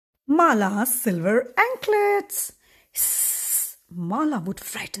Mala's silver anklets. Hiss, Mala would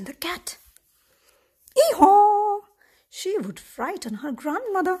frighten the cat. Ee-haw! She would frighten her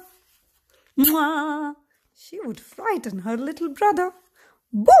grandmother. Mwah! She would frighten her little brother.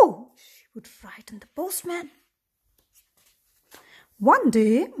 Boo! She would frighten the postman. One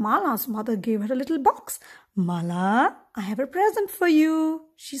day, Mala's mother gave her a little box. Mala, I have a present for you,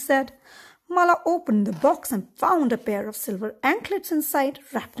 she said. Mala opened the box and found a pair of silver anklets inside,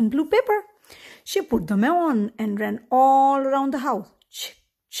 wrapped in blue paper. She put them on and ran all around the house. Chick,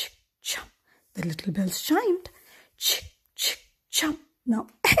 chick, chum. The little bells chimed. Chick, chick, chum. Now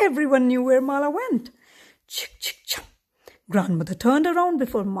everyone knew where Mala went. Chick, chick, chum. Grandmother turned around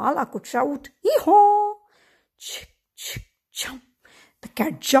before Mala could shout, "Hee-haw!" Chick, chick, chum. The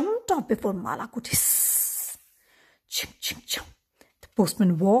cat jumped up before Mala could hiss. Chick, chick, chum. The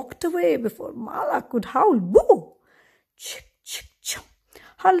postman walked away before Mala could howl, "Boo!" Chick, chick, chum.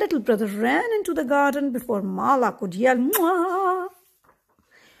 Her little brother ran into the garden before Mala could yell, "Mwah!"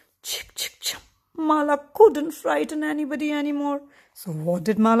 Chick, chick, chum. Mala couldn't frighten anybody anymore. So what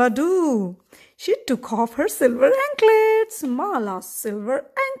did Mala do? She took off her silver anklets. Mala's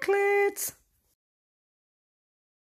silver anklets.